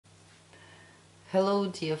Hello,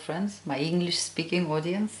 dear friends, my English-speaking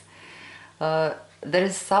audience. There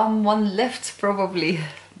is someone left probably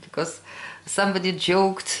because somebody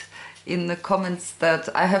joked in the comments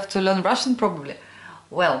that I have to learn Russian probably.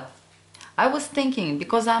 Well, I was thinking,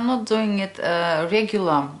 because I'm not doing it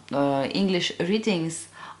regular English readings,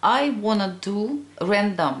 I wanna do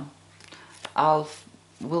random.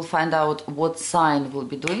 We'll find out what sign we'll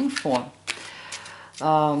be doing for.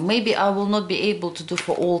 Maybe I will not be able to do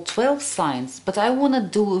for all 12 signs, but I want to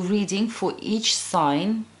do a reading for each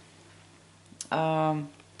sign,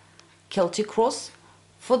 Celtic Cross,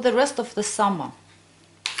 for the rest of the summer.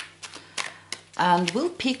 And we'll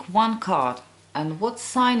pick one card, and what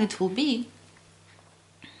sign it will be,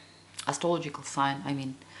 astrological sign, I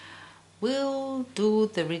mean, we'll do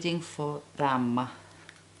the reading for them.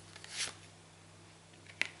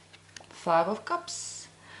 Five of Cups.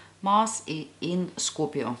 Mars in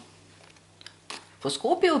Scorpio. For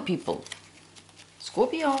Scorpio people,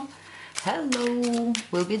 Scorpio, hello,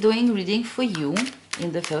 we'll be doing reading for you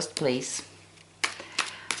in the first place.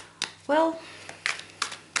 Well,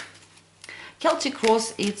 Celtic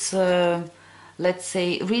Cross, it's let's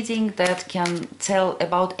say reading that can tell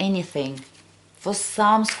about anything. For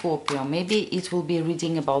some Scorpio, maybe it will be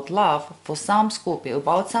reading about love. For some Scorpio,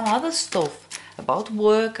 about some other stuff, about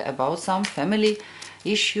work, about some family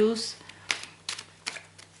issues,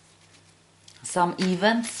 some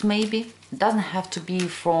events maybe. It doesn't have to be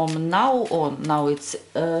from now on. Now it's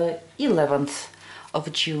 11th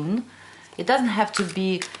of June. It doesn't have to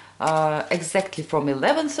be exactly from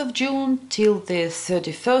 11th of June till the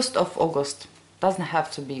 31st of August. Doesn't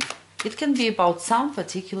have to be. It can be about some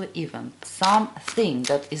particular event, something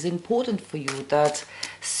that is important for you, that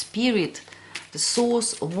spirit, the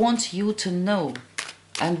source wants you to know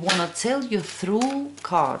and want to tell you through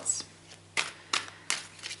cards.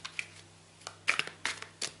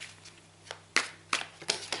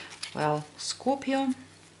 Well, Scorpio,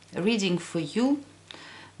 reading for you.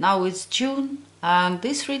 Now it's June, and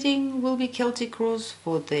this reading will be Celtic Cross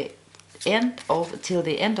for the end of, till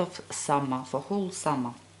the end of summer, for whole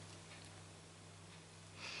summer.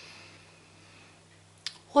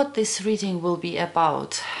 What this reading will be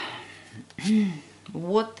about,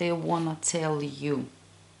 what they want to tell you.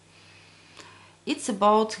 It's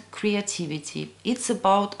about creativity, it's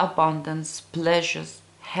about abundance, pleasures,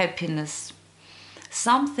 happiness,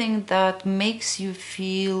 something that makes you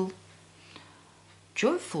feel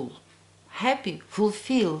joyful, happy,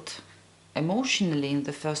 fulfilled, emotionally in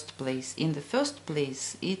the first place. In the first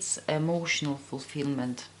place, it's emotional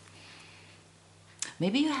fulfillment.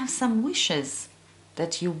 Maybe you have some wishes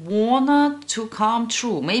that you want to come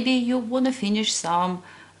true. Maybe you want to finish some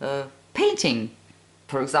painting,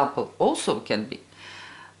 for example, also can be.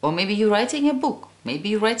 Or maybe you're writing a book, maybe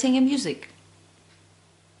you're writing a music.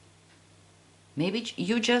 Maybe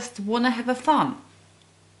you just want to have a fun,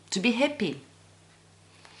 to be happy.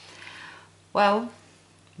 Well,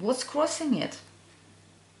 what's crossing it?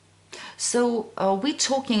 So we're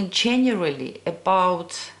talking generally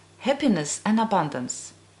about happiness and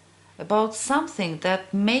abundance, about something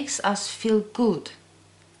that makes us feel good,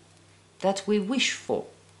 that we wish for.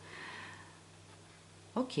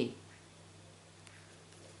 Okay.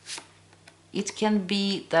 It can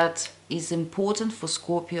be that is important for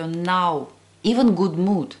Scorpio now, even good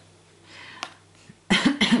mood.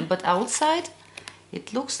 But outside,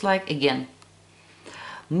 it looks like, again,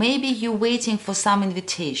 maybe you're waiting for some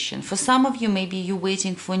invitation. For some of you, maybe you're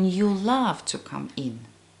waiting for new love to come in.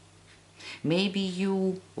 Maybe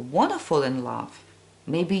you want to fall in love.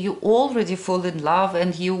 Maybe you already fall in love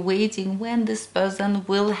and you're waiting when this person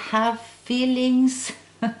will have feelings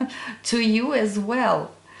to you as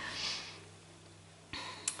well.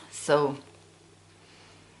 So,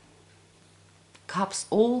 cups,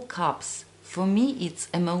 all cups. For me, it's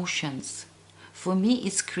emotions. For me,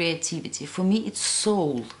 it's creativity. For me, it's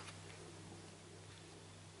soul.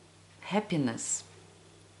 Happiness.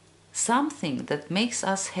 Something that makes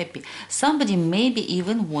us happy. Somebody maybe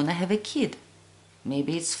even want to have a kid.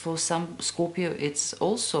 Maybe it's for some Scorpio, it's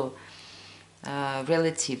also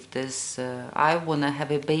relative. This I want to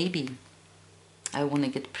have a baby. I want to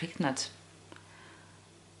get pregnant.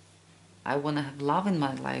 I want to have love in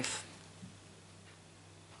my life.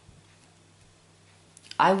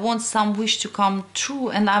 I want some wish to come true,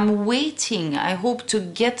 and I'm waiting. I hope to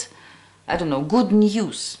get, I don't know, good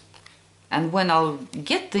news. And when I'll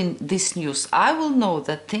get this news, I will know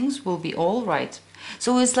that things will be all right.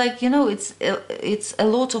 So it's like, you know, it's a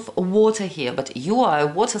lot of water here, but you are a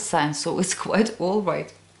water sign, so it's quite all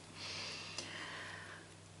right.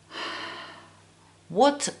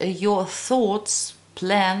 What your thoughts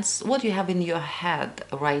plans, what you have in your head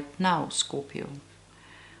right now, Scorpio.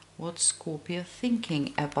 What's Scorpio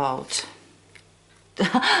thinking about?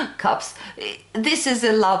 Cups. This is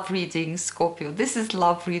a love reading, Scorpio. This is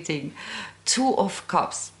love reading. Two of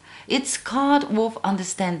Cups. It's card of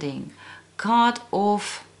understanding, card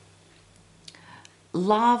of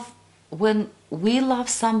love, when we love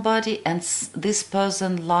somebody and this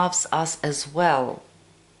person loves us as well.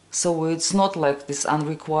 So it's not like this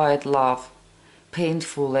unrequited love,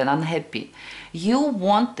 painful and unhappy. You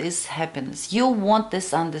want this happiness, you want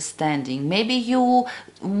this understanding. Maybe you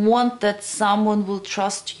want that someone will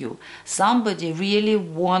trust you. Somebody really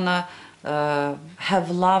wanna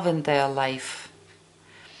have love in their life.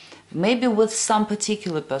 Maybe with some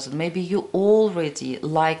particular person, maybe you already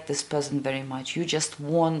like this person very much. You just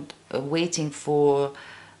want, waiting for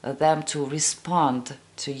them to respond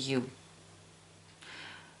to you.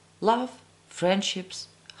 Love, friendships,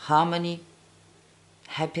 harmony,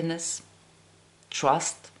 happiness,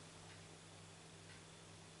 trust,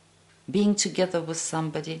 being together with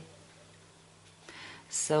somebody.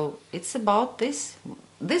 So it's about this.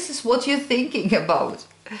 This is what you're thinking about,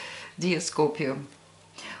 dear Scorpio.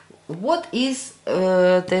 What is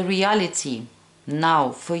the reality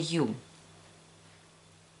now for you?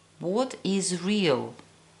 What is real?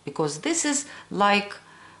 Because this is like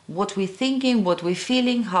what we're thinking, what we're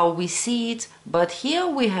feeling, how we see it. But here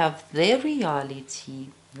we have the reality.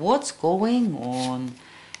 What's going on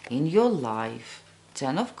in your life?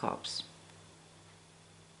 Ten of Cups.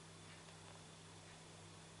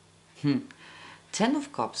 Ten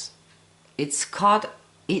of Cups.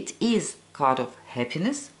 It is card of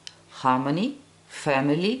happiness, harmony,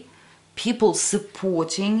 family, people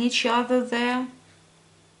supporting each other there.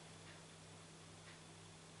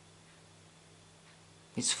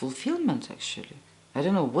 It's fulfillment, actually. I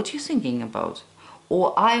don't know what you're thinking about.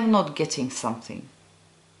 Or I'm not getting something.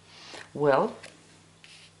 Well,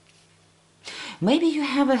 maybe you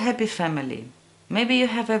have a happy family. Maybe you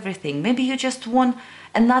have everything. Maybe you just want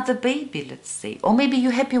another baby, let's say. Or maybe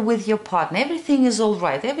you're happy with your partner. Everything is all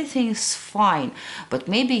right. Everything is fine. But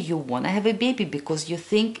maybe you want to have a baby because you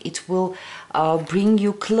think it will bring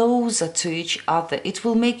you closer to each other. It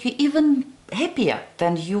will make you even happier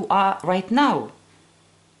than you are right now.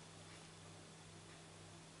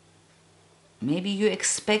 Maybe you're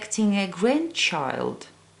expecting a grandchild.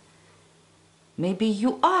 Maybe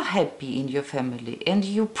you are happy in your family and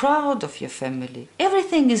you're proud of your family.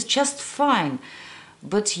 Everything is just fine.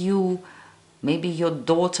 But you, maybe your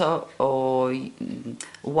daughter or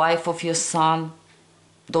wife of your son,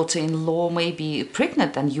 daughter-in-law may be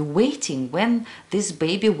pregnant and you're waiting when this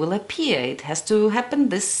baby will appear. It has to happen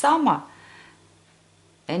this summer.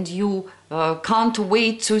 And you can't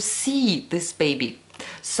wait to see this baby.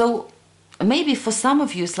 So maybe for some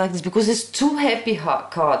of you it's like this because it's two happy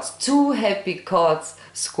cards,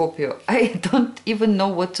 Scorpio. I don't even know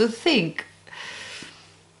what to think.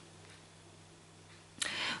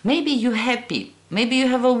 Maybe you're happy. Maybe you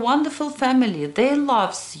have a wonderful family. They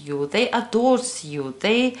loves you. They adores you.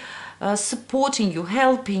 They supporting you,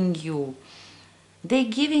 helping you. They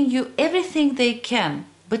giving you everything they can.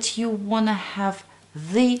 But you want to have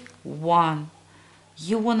the one.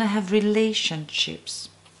 You want to have relationships.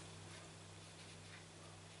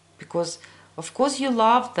 Because, of course, you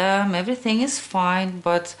love them. Everything is fine.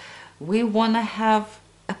 But we want to have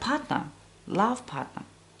a partner. Love partner.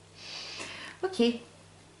 Okay.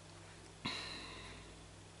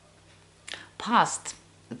 Past,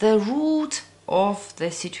 the root of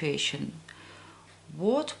the situation.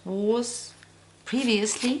 What was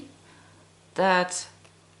previously that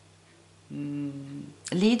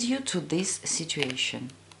lead you to this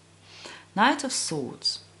situation? Knight of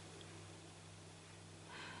Swords.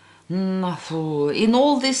 In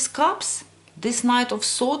all these cups, this Knight of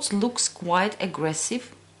Swords looks quite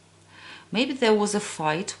aggressive. Maybe there was a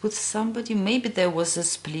fight with somebody. Maybe there was a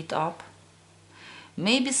split up.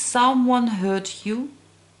 Maybe someone hurt you,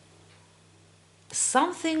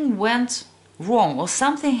 something went wrong or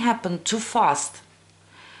something happened too fast.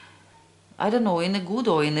 I don't know, in a good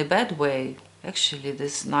or in a bad way. Actually,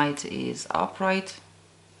 this knight is upright.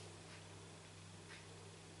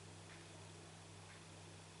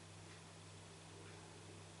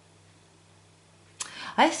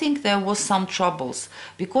 I think there was some troubles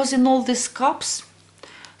because in all these cups,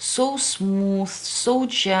 so smooth, so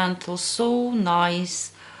gentle, so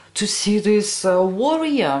nice to see this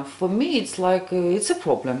warrior. For me, it's like, it's a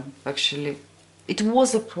problem, actually. It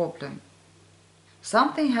was a problem.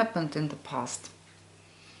 Something happened in the past.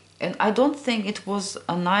 And I don't think it was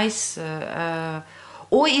a nice,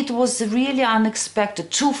 or it was really unexpected,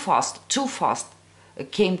 too fast,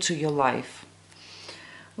 it came to your life.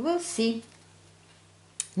 We'll see.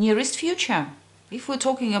 Nearest future. If we're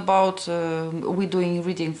talking about, we're doing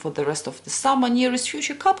reading for the rest of the summer, nearest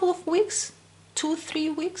future, couple of weeks,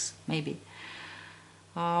 2-3 weeks, maybe.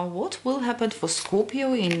 What will happen for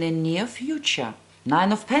Scorpio in the near future?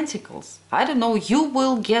 Nine of Pentacles. I don't know, you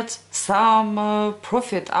will get some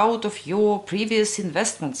profit out of your previous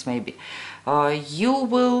investments, maybe. You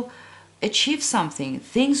will achieve something.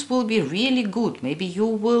 Things will be really good. Maybe you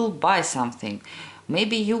will buy something.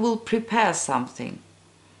 Maybe you will prepare something.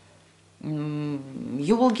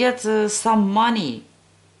 You will get some money.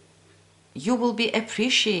 You will be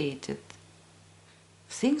appreciated.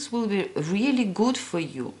 Things will be really good for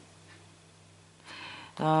you.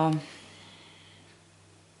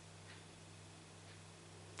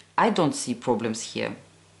 I don't see problems here.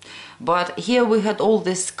 But here we had all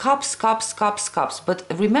this cups. But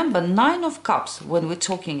remember, Nine of Cups, when we're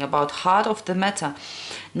talking about heart of the matter,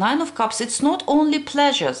 Nine of Cups, it's not only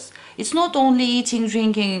pleasures. It's not only eating,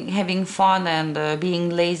 drinking, having fun and being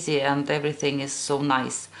lazy and everything is so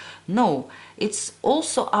nice. No, it's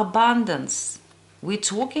also abundance. We're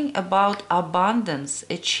talking about abundance,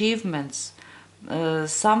 achievements,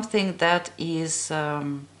 something that is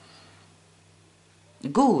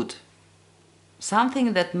good,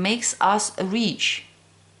 something that makes us rich.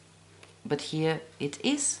 But here it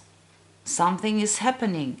is. Something is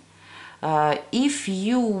happening. If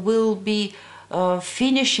you will be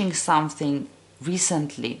finishing something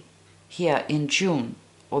recently, here in June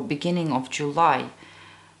or beginning of July,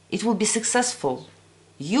 it will be successful.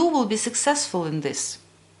 You will be successful in this.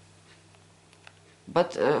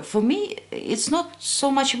 But for me, it's not so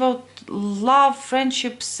much about love,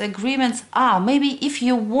 friendships, agreements. Maybe if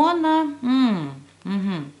you wanna,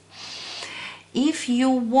 if you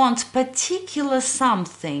want particular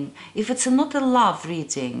something, if it's not a love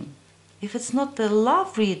reading,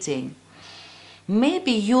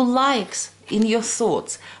 maybe you like in your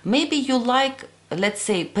thoughts, maybe you like, let's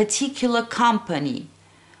say, particular company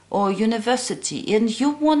or university, and you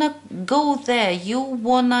wanna go there, you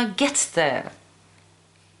wanna get there.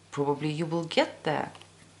 Probably you will get there.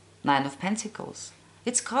 Nine of Pentacles.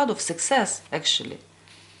 It's card of success, actually.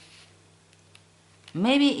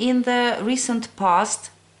 Maybe in the recent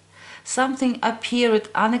past, something appeared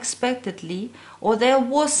unexpectedly, or there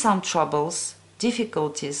was some troubles,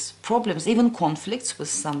 difficulties, problems, even conflicts with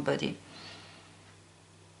somebody.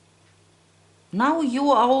 Now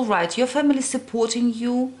you are all right. Your family is supporting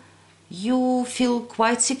you. You feel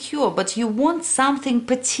quite secure, but you want something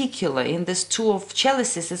particular. In this Two of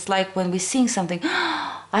Chalices, it's like when we're seeing something,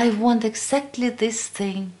 I want exactly this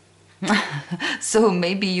thing. So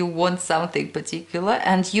maybe you want something particular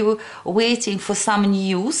and you're waiting for some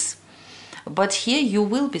news, but here you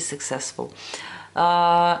will be successful.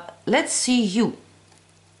 Let's see you.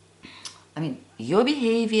 I mean, your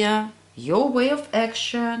behavior, your way of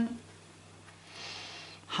action,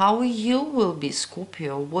 how you will be,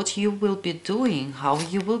 Scorpio, what you will be doing, how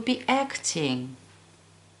you will be acting.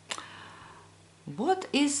 What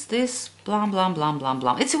is this? Blah, blah, blah, blah,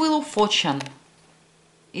 blah. It's a Wheel of Fortune.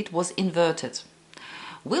 It was inverted.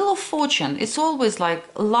 Wheel of Fortune, it's always like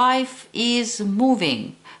life is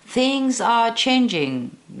moving. Things are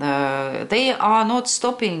changing. They are not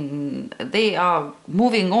stopping. They are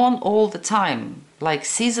moving on all the time. Like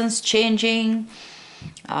seasons changing.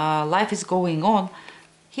 Life is going on.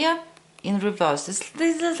 Here, in reverse, this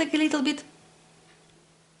is like a little bit,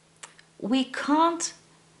 we can't,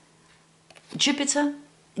 Jupiter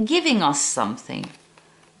giving us something,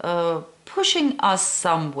 pushing us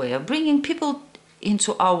somewhere, bringing people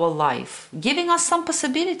into our life, giving us some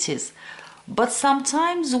possibilities. But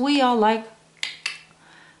sometimes we are like,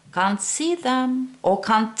 can't see them or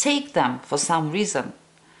can't take them for some reason.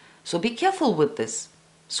 So be careful with this,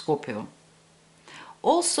 Scorpio.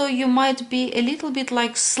 Also, you might be a little bit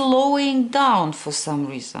like slowing down for some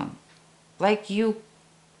reason. Like you,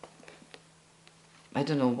 I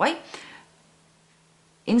don't know why.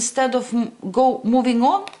 Instead of moving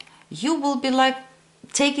on, you will be like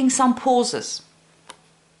taking some pauses.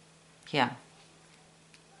 Yeah.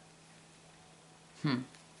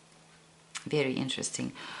 Very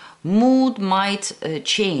interesting. Mood might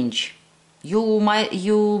change. You might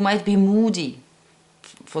be moody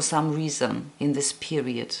for some reason in this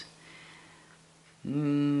period.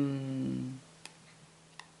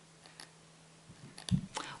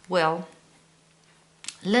 Well,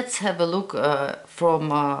 let's have a look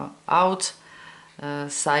from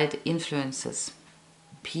outside influences.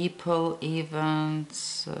 People,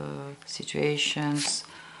 events, situations.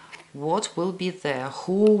 What will be there?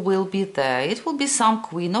 Who will be there? It will be some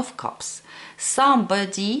Queen of Cups.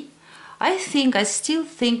 Somebody I still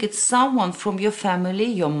think it's someone from your family,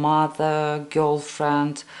 your mother,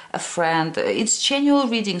 girlfriend, a friend. It's general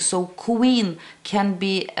reading, so queen can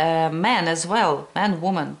be a man as well, man,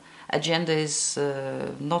 woman. Agenda is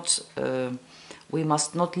not, we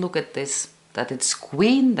must not look at this, that it's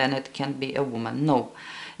queen, then it can be a woman. No,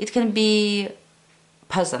 it can be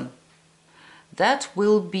person. That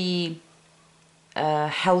will be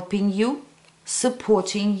helping you,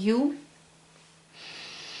 supporting you,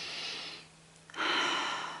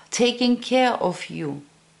 taking care of you,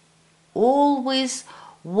 always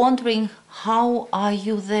wondering, how are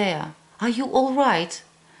you there? Are you all right?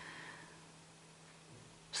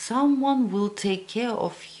 Someone will take care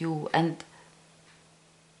of you, and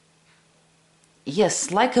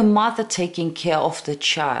yes, like a mother taking care of the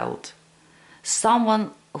child.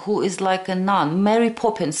 Someone who is like a nun, Mary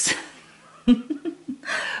Poppins,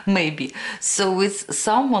 maybe. So it's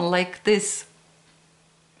someone like this,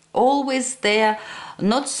 always there,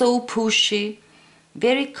 not so pushy,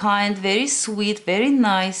 very kind, very sweet, very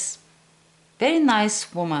nice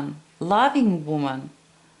woman, loving woman,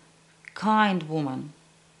 kind woman,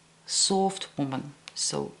 soft woman.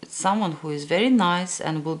 So it's someone who is very nice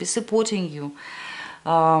and will be supporting you.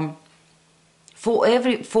 For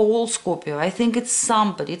all Scorpio, I think it's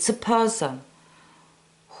somebody, it's a person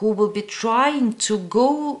who will be trying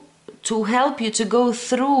to help you to go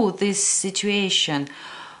through this situation.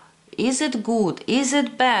 Is it good? Is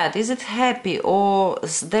it bad? Is it happy? Or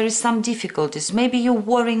there is some difficulties? Maybe you're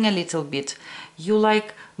worrying a little bit. You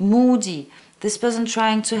like moody. This person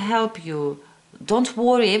trying to help you. Don't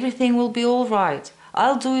worry, everything will be all right.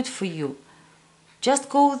 I'll do it for you. Just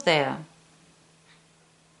go there.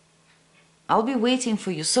 I'll be waiting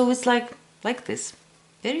for you. So it's like this.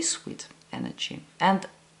 Very sweet energy. And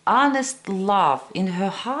honest love in her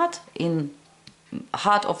heart, in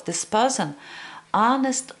heart of this person.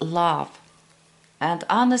 Honest love and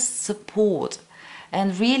honest support,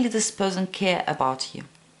 and really this person care about you.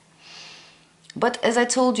 But as I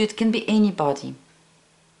told you, it can be anybody,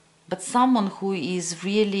 but someone who is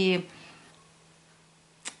really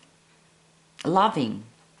loving.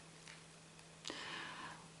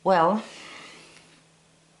 Well,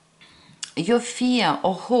 your fear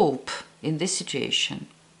or hope in this situation,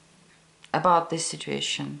 about this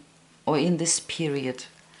situation, or in this period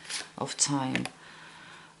of time,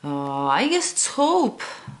 I guess it's hope.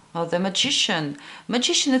 The magician,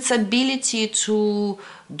 its ability to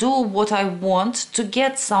do what I want, to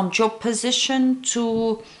get some job position,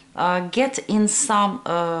 to get in some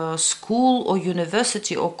school or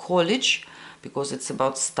university or college, because it's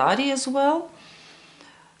about study as well.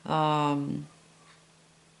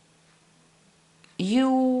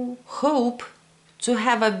 You hope to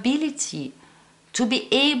have ability to be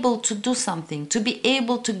able to do something, to be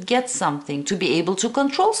able to get something, to be able to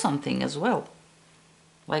control something as well.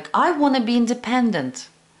 Like, I want to be independent.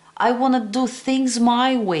 I want to do things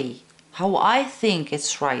my way, how I think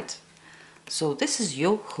it's right. So this is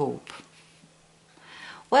your hope.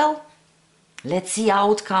 Well, let's see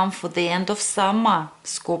outcome for the end of summer.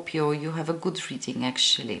 Scorpio, you have a good reading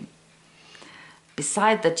actually.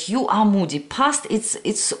 Besides that, you are moody. Past,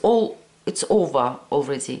 it's over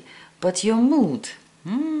already. But your mood,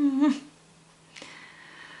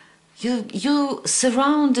 you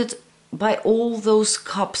surrounded by all those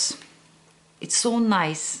cups. It's so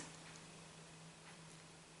nice.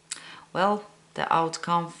 Well, the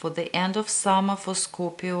outcome for the end of summer for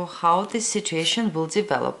Scorpio, how this situation will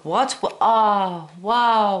develop. What? Ah,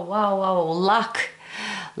 wow, wow, wow.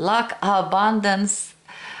 Luck, abundance,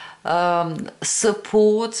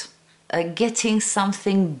 support, getting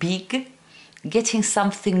something big, getting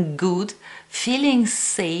something good, feeling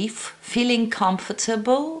safe, feeling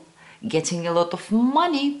comfortable, getting a lot of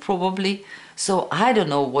money probably. So I don't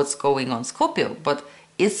know what's going on, Scorpio, but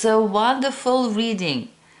it's a wonderful reading.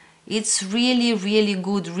 It's really, really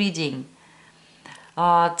good reading.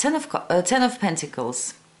 Ten of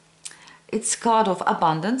Pentacles. It's card of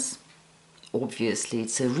abundance. Obviously,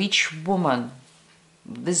 it's a rich woman.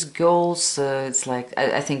 These girls, it's like,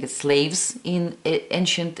 I think it's slaves in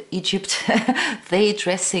ancient Egypt. They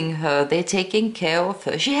dressing her, they taking care of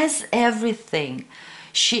her. She has everything.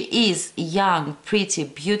 She is young, pretty,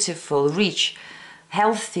 beautiful, rich,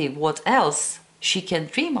 healthy. What else she can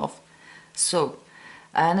dream of? So,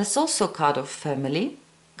 and it's also card of family,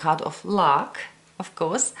 card of luck, of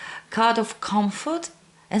course, card of comfort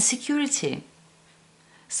and security.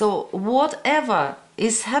 So whatever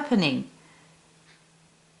is happening,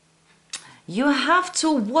 you have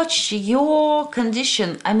to watch your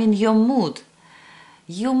condition, I mean your mood.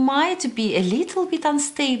 You might be a little bit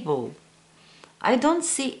unstable. I don't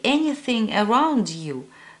see anything around you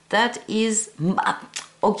that is...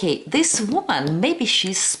 Okay, this woman, maybe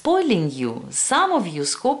she's spoiling you. Some of you,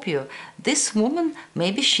 Scorpio, this woman,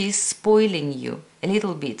 maybe she's spoiling you a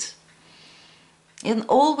little bit. And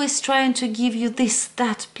always trying to give you this,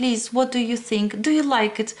 that, please, what do you think? Do you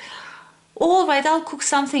like it? All right, I'll cook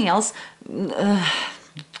something else.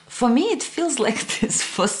 For me, it feels like this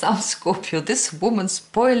for some Scorpio. This woman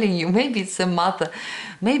spoiling you. Maybe it's a mother.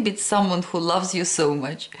 Maybe it's someone who loves you so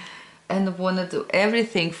much and want to do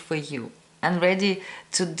everything for you and ready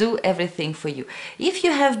to do everything for you. If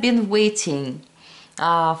you have been waiting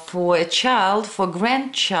for a child, for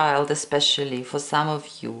grandchild especially, for some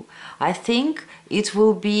of you, I think it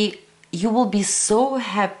will be, you will be so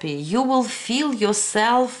happy. You will feel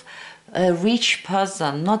yourself a rich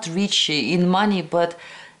person, not rich in money, but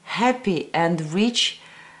happy and rich.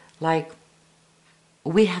 Like,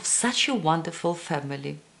 we have such a wonderful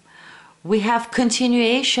family. We have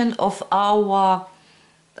continuation of our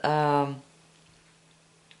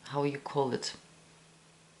how you call it?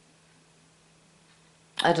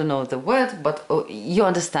 I don't know the word, but you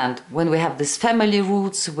understand. When we have these family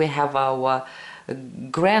roots, we have our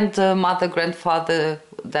grandmother, grandfather,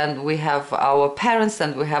 then we have our parents,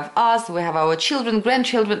 and we have us, we have our children,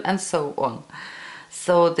 grandchildren, and so on.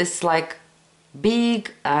 So this like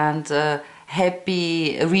big and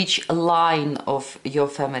happy, rich line of your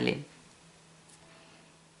family.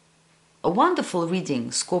 A wonderful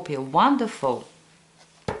reading, Scorpio, wonderful.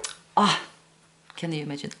 Ah, can you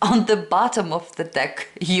imagine? On the bottom of the deck,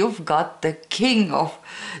 you've got the King of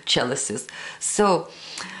Chalices. So,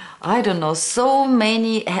 I don't know, so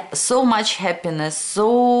much happiness,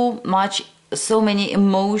 so many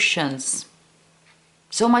emotions,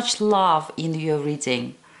 so much love in your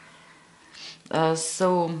reading.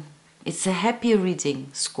 So, it's a happy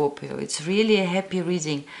reading, Scorpio. It's really a happy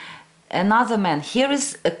reading. Another man, here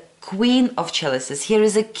is a Queen of Chalices. Here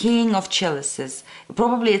is a King of Chalices.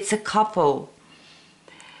 Probably it's a couple.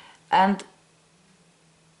 And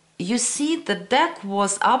you see the deck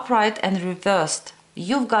was upright and reversed.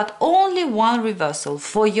 You've got only one reversal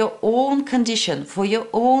for your own condition, for your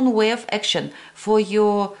own way of action, for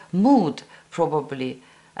your mood probably,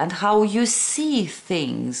 and how you see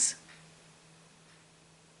things.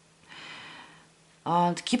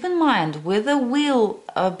 And keep in mind, with the wheel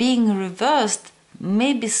being reversed,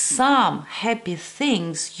 maybe some happy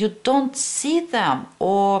things, you don't see them,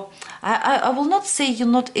 or I will not say you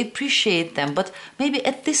not appreciate them, but maybe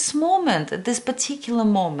at this moment, at this particular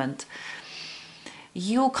moment,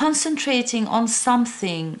 you're concentrating on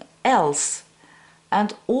something else,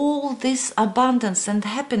 and all this abundance and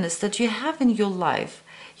happiness that you have in your life,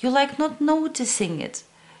 you're like not noticing it.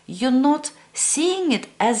 You're not seeing it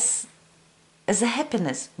as a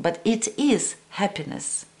happiness, but it is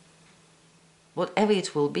happiness. Whatever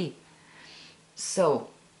it will be. So,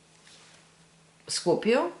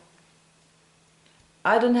 Scorpio,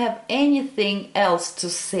 I don't have anything else to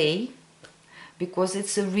say because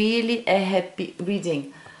it's really a happy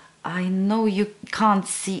reading. I know you can't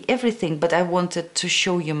see everything, but I wanted to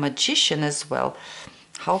show you Magician as well.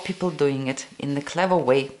 How people doing it in a clever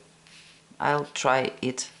way. I'll try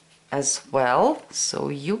it as well so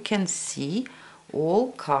you can see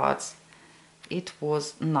all cards. It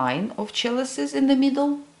was 9 of Chalices in the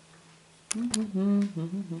middle.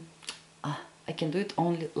 I can do it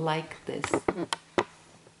only like this.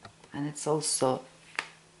 And it's also...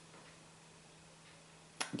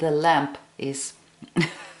 the lamp is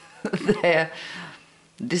there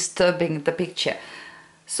disturbing the picture.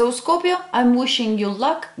 So Scorpio, I'm wishing you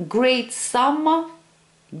luck, great summer,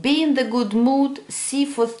 be in the good mood, see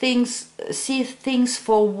things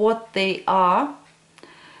for what they are.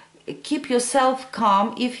 Keep yourself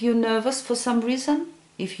calm if you're nervous for some reason,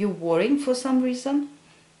 if you're worrying for some reason.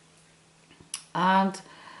 And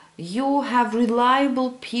you have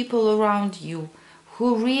reliable people around you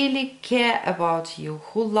who really care about you,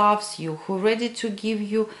 who loves you, who are ready to give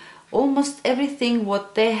you almost everything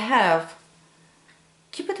what they have.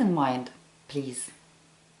 Keep it in mind, please.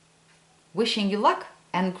 Wishing you luck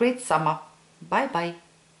and great summer. Bye bye.